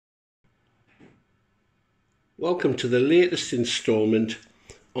Welcome to the latest instalment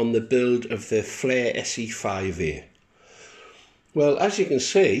on the build of the Flair SE5A. Well, as you can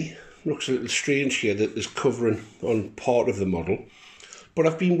see, it looks a little strange here that there's covering on part of the model, but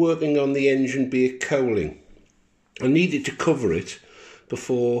I've been working on the engine bay cowling. I needed to cover it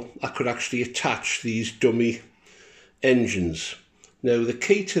before I could actually attach these dummy engines. Now, the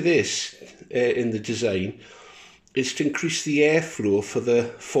key to this in the design is to increase the airflow for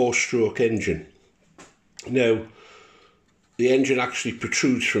the 4-stroke engine. Now, the engine actually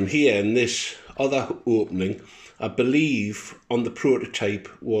protrudes from here, and this other opening, I believe, on the prototype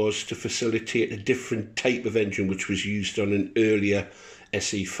was to facilitate a different type of engine which was used on an earlier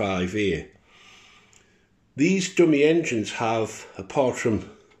SE5A. These dummy engines have, apart from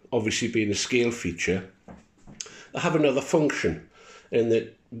obviously being a scale feature, they have another function, in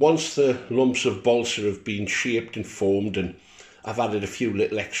that once the lumps of balsa have been shaped and formed, and I've added a few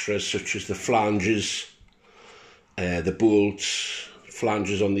little extras such as the flanges, the bolts,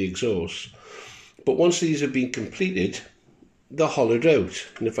 flanges on the exhaust. But once these have been completed, they're hollowed out.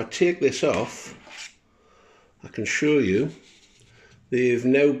 And if I take this off, I can show you they've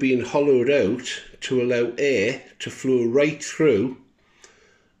now been hollowed out to allow air to flow right through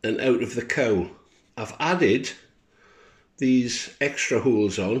and out of the cowl. I've added these extra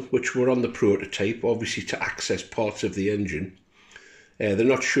holes on, which were on the prototype, obviously to access parts of the engine. They're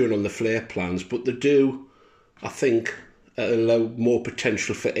not shown on the Flair plans, but they do, I think, allow more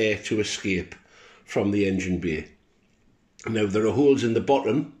potential for air to escape from the engine bay. Now, there are holes in the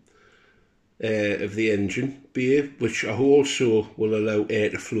bottom of the engine bay, which also will allow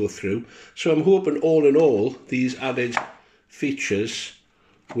air to flow through. So I'm hoping, all in all, these added features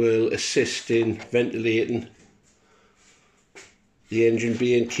will assist in ventilating the engine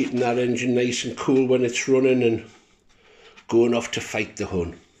bay and keeping that engine nice and cool when it's running and going off to fight the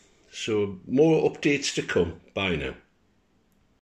Hun. So more updates to come. Bye now.